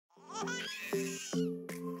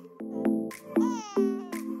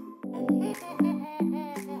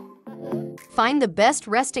Find the best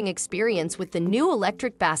resting experience with the new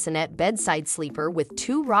electric Bassinet bedside sleeper with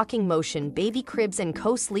 2 rocking motion baby cribs and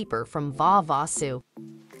co-sleeper from VaVaSoo.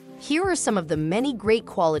 Here are some of the many great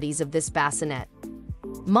qualities of this bassinet.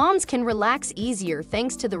 Moms can relax easier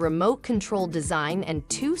thanks to the remote control design and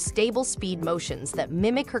 2 stable speed motions that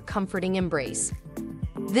mimic her comforting embrace.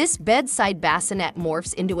 This bedside bassinet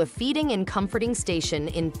morphs into a feeding and comforting station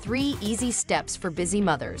in 3 easy steps for busy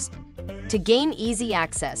mothers. To gain easy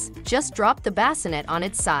access, just drop the bassinet on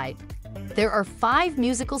its side. There are 5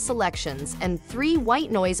 musical selections and 3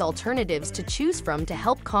 white noise alternatives to choose from to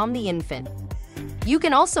help calm the infant. You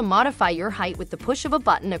can also modify your height with the push of a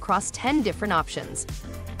button across 10 different options.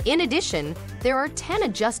 In addition, there are 10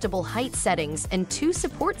 adjustable height settings and 2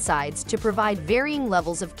 support sides to provide varying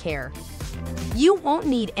levels of care. You won't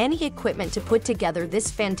need any equipment to put together this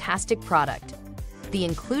fantastic product. The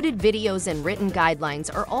included videos and written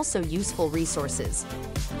guidelines are also useful resources.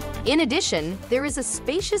 In addition, there is a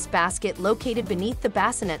spacious basket located beneath the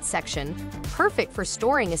bassinet section, perfect for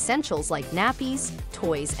storing essentials like nappies,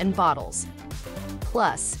 toys, and bottles.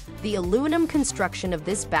 Plus, the aluminum construction of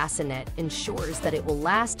this bassinet ensures that it will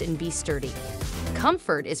last and be sturdy.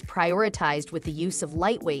 Comfort is prioritized with the use of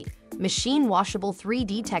lightweight, machine-washable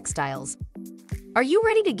 3D textiles. Are you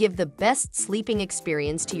ready to give the best sleeping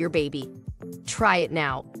experience to your baby? Try it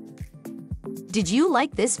now. Did you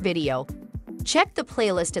like this video? Check the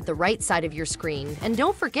playlist at the right side of your screen and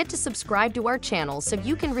don't forget to subscribe to our channel so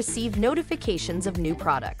you can receive notifications of new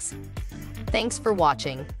products. Thanks for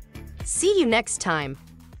watching. See you next time.